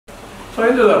So I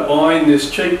ended up buying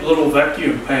this cheap little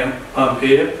vacuum pump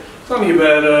here. It's only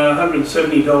about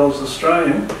 $170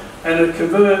 Australian, and it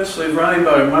converts the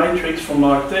rainbow matrix from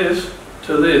like this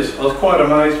to this. I was quite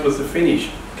amazed with the finish.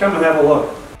 Come and have a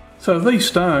look. So these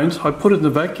stones I put in the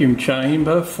vacuum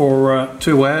chamber for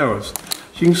 2 hours.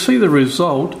 So you can see the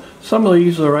result. Some of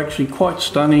these are actually quite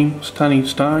stunning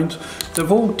stones.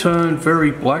 They've all turned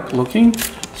very black looking.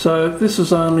 So this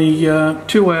is only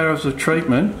 2 hours of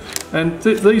treatment, and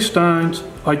these stones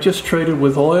I just treated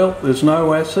with oil. There's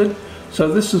no acid, so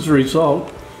this is the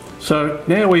result. So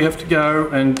now we have to go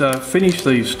and finish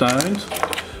these stones,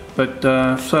 but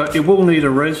so it will need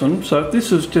a resin. So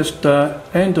this is just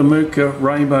Andamooka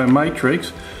Rainbow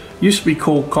Matrix. Used to be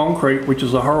called concrete, which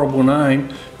is a horrible name,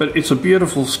 but it's a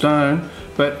beautiful stone,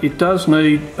 but it does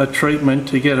need a treatment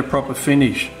to get a proper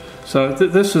finish. So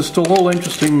this is still all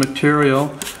interesting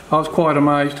material. I was quite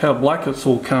amazed how black it's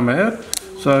all come out.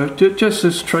 So just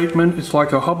this treatment, it's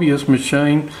like a hobbyist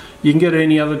machine. You can get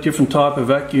any other different type of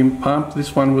vacuum pump.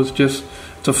 This one was just,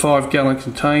 it's a 5-gallon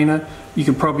container. You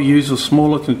could probably use a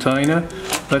smaller container.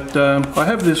 But I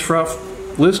have this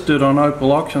rough listed on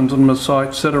Opal auctions on my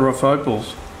site, Setter Off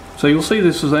Opals. So you'll see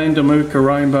this is Andamooka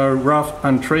Rainbow Rough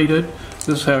Untreated.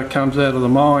 This is how it comes out of the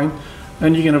mine,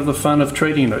 and you can have the fun of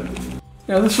treating it.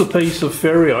 Now this is a piece of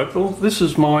fairy opal. This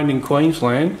is mined in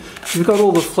Queensland. You've got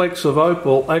all the flecks of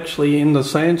opal actually in the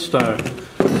sandstone.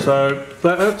 So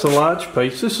that's a large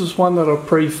piece. This is one that I've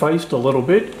pre-faced a little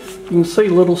bit. You can see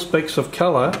little specks of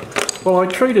colour. Well, I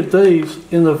treated these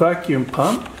in the vacuum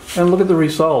pump, and look at the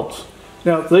results.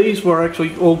 Now these were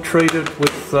actually all treated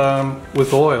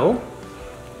with oil,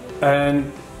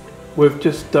 and we've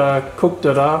just cooked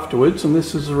it afterwards, and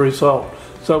this is the result.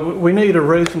 So we need a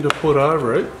resin to put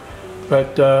over it.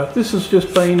 But this has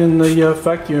just been in the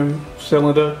vacuum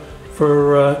cylinder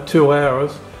for 2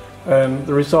 hours, and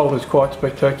the result is quite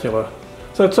spectacular.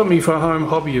 So it's something for home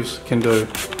hobbyists can do.